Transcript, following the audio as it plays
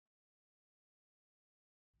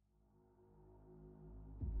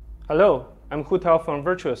Hello, I'm Hu Tao from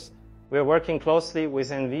Virtuos. We're working closely with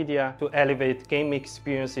NVIDIA to elevate game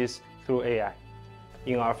experiences through AI.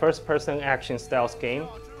 In our first-person action stealth game,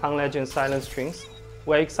 Tang Legend Silent Strings,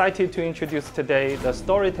 we're excited to introduce today the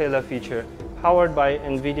Storyteller feature powered by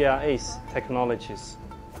NVIDIA ACE technologies.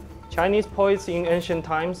 Chinese poets in ancient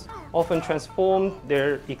times often transformed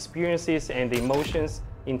their experiences and emotions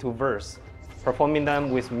into verse, performing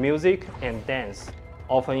them with music and dance,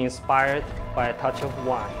 often inspired by a touch of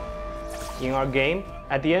wine. In our game,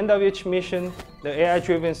 at the end of each mission, the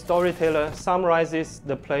AI-driven Storyteller summarizes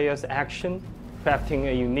the player's action, crafting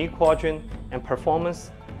a unique quatrain and performance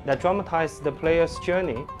that dramatizes the player's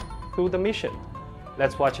journey through the mission.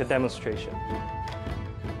 Let's watch a demonstration.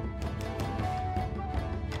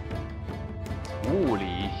 雾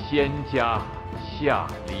里仙家下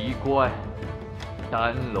离关，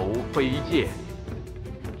丹楼飞剑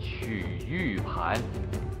取玉盘。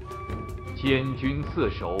监军四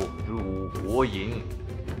手辱国营，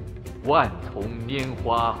万丛拈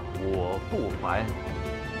花我不烦。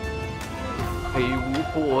黑乌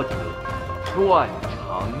波子断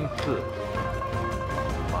肠刺，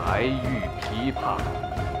白玉琵琶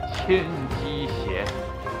千机弦。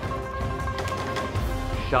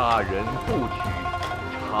杀人不取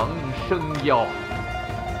长生腰，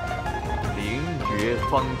凌绝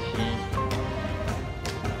方期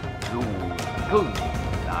路更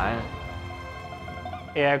难。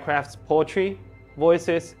 AI crafts poetry,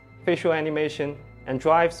 voices, facial animation, and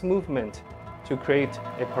drives movement to create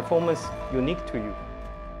a performance unique to you.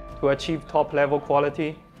 To achieve top-level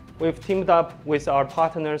quality, we've teamed up with our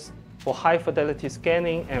partners for high-fidelity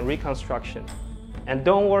scanning and reconstruction. And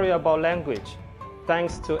don't worry about language.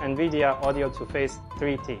 Thanks to NVIDIA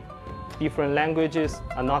Audio2Face-3D, different languages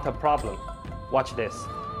are not a problem. Watch this.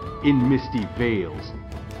 In misty vales,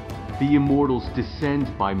 the immortals descend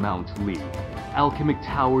by Mount Li, alchemic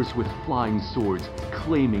towers with flying swords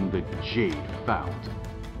claiming the jade found.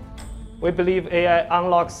 We believe AI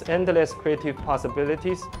unlocks endless creative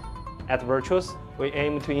possibilities. At Virtuos, we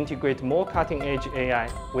aim to integrate more cutting-edge AI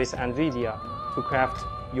with NVIDIA to craft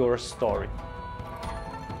your story.